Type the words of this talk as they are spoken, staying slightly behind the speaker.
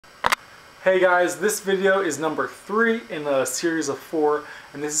Hey guys, this video is number 3 in a series of 4,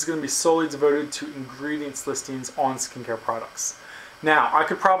 and this is going to be solely devoted to ingredients listings on skincare products. Now, I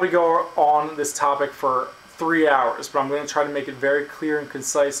could probably go on this topic for 3 hours, but I'm going to try to make it very clear and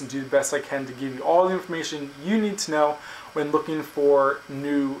concise and do the best I can to give you all the information you need to know when looking for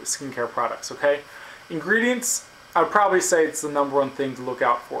new skincare products, okay? Ingredients, I would probably say it's the #1 thing to look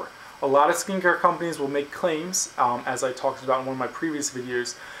out for. A lot of skincare companies will make claims, as I talked about in one of my previous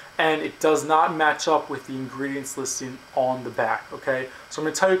videos, and it does not match up with the ingredients listing on the back, okay? So I'm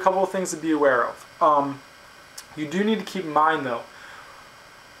going to tell you a couple of things to be aware of. You do need to keep in mind though,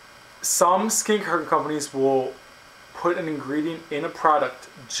 some skincare companies will put an ingredient in a product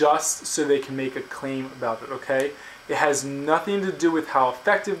just so they can make a claim about it, okay? It has nothing to do with how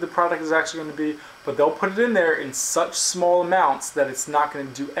effective the product is actually going to be, but they'll put it in there in such small amounts that it's not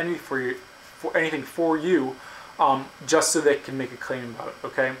going to do anything for you, just so they can make a claim about it,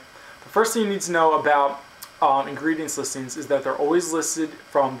 okay? The first thing you need to know about ingredients listings is that they're always listed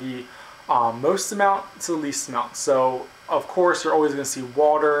from the most amount to the least amount. So, of course, you're always going to see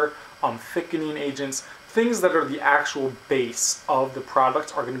water, thickening agents, things that are the actual base of the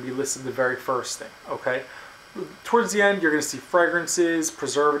product are going to be listed the very first thing, okay? Towards the end, you're going to see fragrances,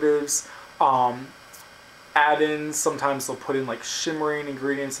 preservatives, add-ins. Sometimes they'll put in like shimmering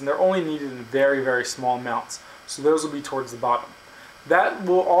ingredients, and they're only needed in very, very small amounts. So those will be towards the bottom. That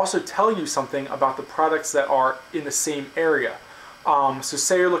will also tell you something about the products that are in the same area. So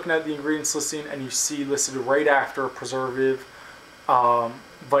say you're looking at the ingredients listing and you see listed right after preservative,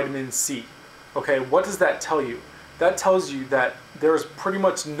 vitamin C. Okay, what does that tell you? That tells you that there's pretty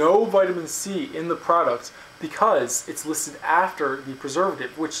much no vitamin C in the product because it's listed after the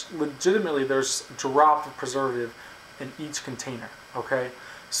preservative, which legitimately there's a drop of preservative in each container, okay?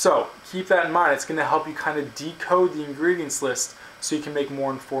 So keep that in mind. It's going to help you kind of decode the ingredients list so you can make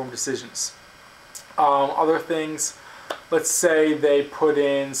more informed decisions. Other things, let's say they put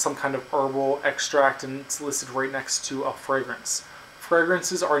in some kind of herbal extract and it's listed right next to a fragrance.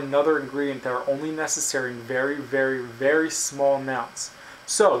 Fragrances are another ingredient that are only necessary in very, very, very small amounts.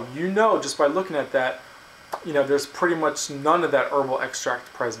 So you know just by looking at that, you know, there's pretty much none of that herbal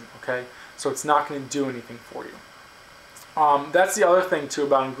extract present, okay? So it's not going to do anything for you. That's the other thing too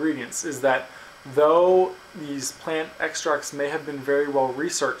about ingredients, is that though these plant extracts may have been very well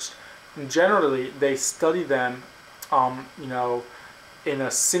researched, and generally they study them, you know, in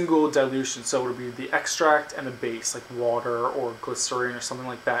a single dilution. So it would be the extract and a base, like water or glycerin or something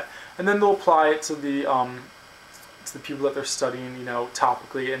like that, and then they'll apply it to the people that they're studying, you know,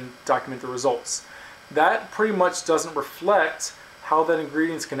 topically, and document the results. That pretty much doesn't reflect how that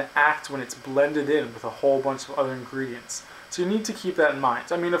ingredient's going to act when it's blended in with a whole bunch of other ingredients. So you need to keep that in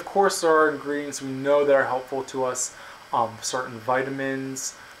mind. I mean, of course, there are ingredients we know that are helpful to us, certain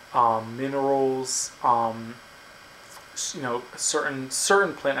vitamins, minerals, you know,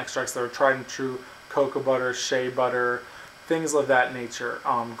 certain plant extracts that are tried and true, cocoa butter, shea butter, things of that nature,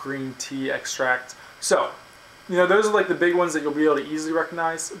 green tea extract. So, you know, those are like the big ones that you'll be able to easily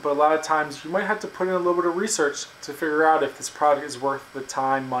recognize, but a lot of times you might have to put in a little bit of research to figure out if this product is worth the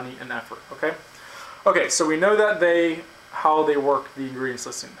time, money, and effort, okay? Okay, so we know that how they work the ingredients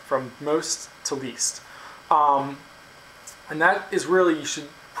listing, from most to least. And that is really, you should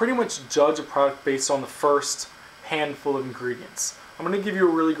pretty much judge a product based on the first handful of ingredients. I'm going to give you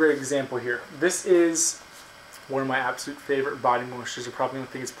a really great example here. This is one of my absolute favorite body moisturizers. You're probably going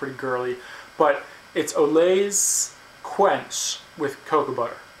to think it's pretty girly, but it's Olay's Quench with cocoa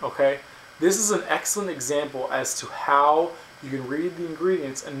butter, okay? This is an excellent example as to how you can read the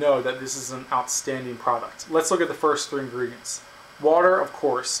ingredients and know that this is an outstanding product. Let's look at the first 3 ingredients. Water, of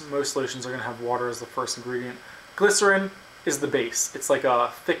course. Most lotions are going to have water as the first ingredient. Glycerin is the base. It's like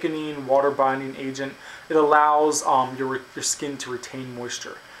a thickening, water-binding agent. It allows your skin to retain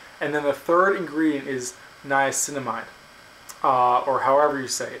moisture. And then the third ingredient is niacinamide, or however you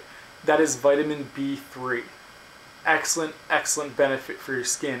say it. That is vitamin B3. Excellent, excellent benefit for your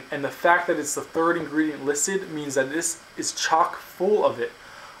skin. And the fact that it's the third ingredient listed means that this is chock full of it.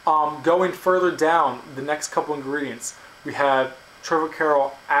 Going further down, the next couple ingredients, we have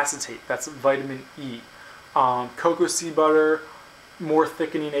trophocaryl acetate. That's vitamin E. Cocoa seed butter, more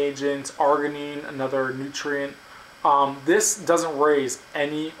thickening agent, arginine, another nutrient. This doesn't raise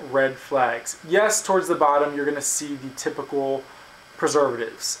any red flags. Yes, towards the bottom you're going to see the typical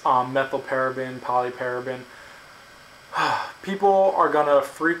preservatives, methylparaben, polyparaben. People are going to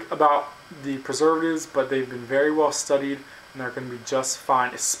freak about the preservatives, but they've been very well studied and they're going to be just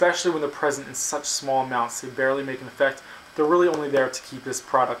fine, especially when they're present in such small amounts. They barely make an effect. They're really only there to keep this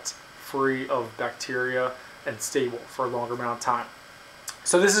product free of bacteria and stable for a longer amount of time.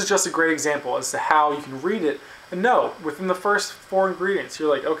 So this is just a great example as to how you can read it and know within the first 4 ingredients, you're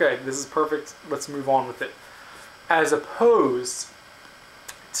like, okay, this is perfect, let's move on with it. As opposed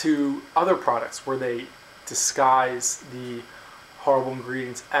to other products where they disguise the horrible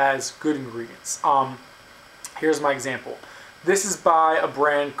ingredients as good ingredients. Here's my example. This is by a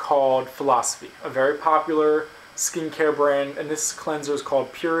brand called Philosophy, a very popular skincare brand, and this cleanser is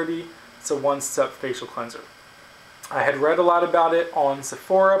called Purity. It's a one-step facial cleanser. I had read a lot about it on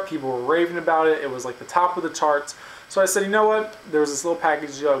Sephora. People were raving about it. It was like the top of the charts. So I said, you know what? There was this little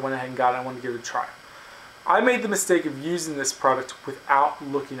package deal. I went ahead and got it. I wanted to give it a try. I made the mistake of using this product without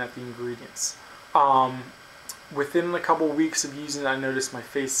looking at the ingredients. Within a couple weeks of using it, I noticed my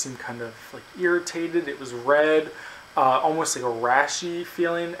face seemed kind of like irritated. It was red, almost like a rashy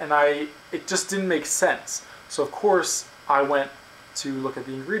feeling, and it just didn't make sense. So of course, I went to look at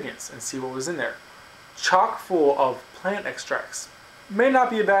the ingredients and see what was in there. Chock full of plant extracts. May not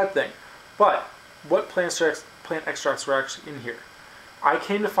be a bad thing, but what plant extracts were actually in here? I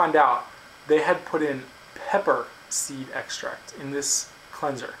came to find out they had put in pepper seed extract in this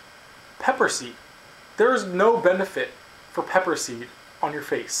cleanser. Pepper seed. There is no benefit for pepper seed on your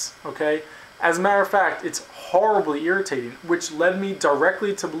face, okay? As a matter of fact, it's horribly irritating, which led me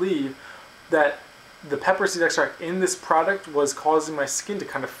directly to believe that the pepper seed extract in this product was causing my skin to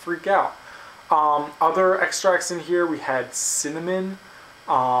kind of freak out. Other extracts in here, we had cinnamon,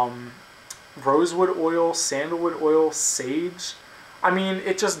 rosewood oil, sandalwood oil, sage. I mean,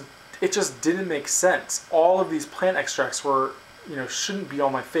 it just didn't make sense. All of these plant extracts were, shouldn't be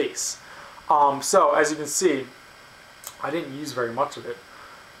on my face. So as you can see, I didn't use very much of it,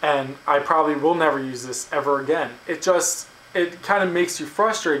 and I probably will never use this ever again. It kind of makes you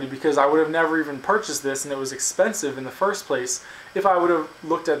frustrated because I would have never even purchased this, and it was expensive in the first place, if I would have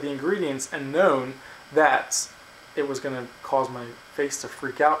looked at the ingredients and known that it was going to cause my face to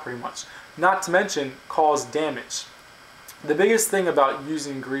freak out pretty much. Not to mention cause damage. The biggest thing about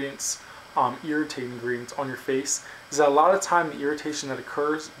using ingredients, irritating ingredients on your face, is that a lot of time the irritation that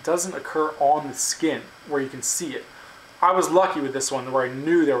occurs doesn't occur on the skin where you can see it. I was lucky with this one where I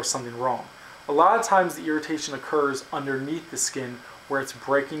knew there was something wrong. A lot of times the irritation occurs underneath the skin where it's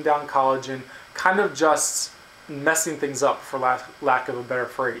breaking down collagen, kind of just messing things up, for lack of a better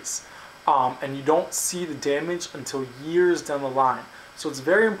phrase. And you don't see the damage until years down the line. So it's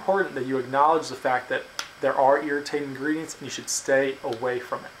very important that you acknowledge the fact that there are irritating ingredients and you should stay away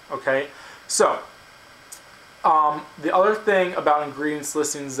from it, okay? So, the other thing about ingredients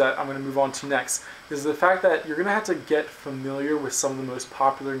listings that I'm going to move on to next is the fact that you're going to have to get familiar with some of the most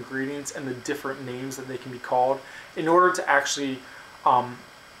popular ingredients and the different names that they can be called in order to actually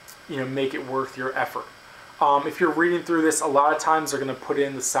make it worth your effort. If you're reading through this, a lot of times they're going to put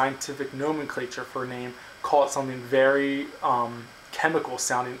in the scientific nomenclature for a name, call it something very chemical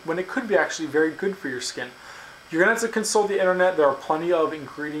sounding, when it could be actually very good for your skin. You're going to have to consult the internet. There are plenty of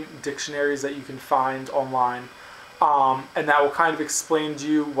ingredient dictionaries that you can find online, and that will kind of explain to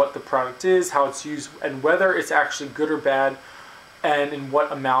you what the product is, how it's used, and whether it's actually good or bad, and in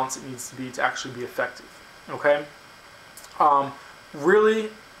what amounts it needs to be actually be effective. Okay? Really,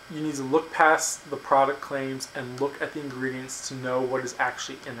 you need to look past the product claims and look at the ingredients to know what is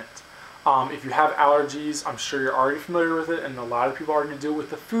actually in it. If you have allergies, I'm sure you're already familiar with it, and a lot of people are going to do it with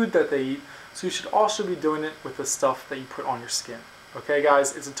the food that they eat. So you should also be doing it with the stuff that you put on your skin. Okay,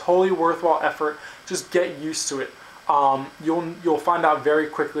 guys, it's a totally worthwhile effort. Just get used to it. You'll find out very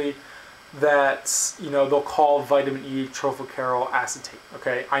quickly that they'll call vitamin E trophocaryl acetate.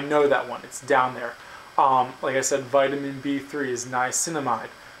 Okay, I know that one. It's down there. Like I said, vitamin B3 is niacinamide.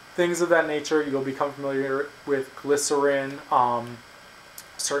 Things of that nature. You'll become familiar with glycerin,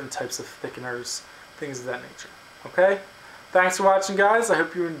 certain types of thickeners, things of that nature. Okay? Thanks for watching, guys. I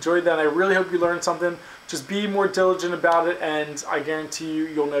hope you enjoyed that. I really hope you learned something. Just be more diligent about it, and I guarantee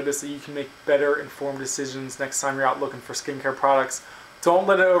you'll notice that you can make better informed decisions next time you're out looking for skincare products. Don't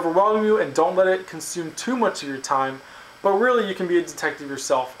let it overwhelm you, and don't let it consume too much of your time. But really, you can be a detective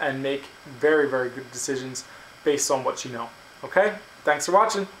yourself and make very, very good decisions based on what you know. Okay? Thanks for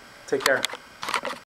watching. Take care.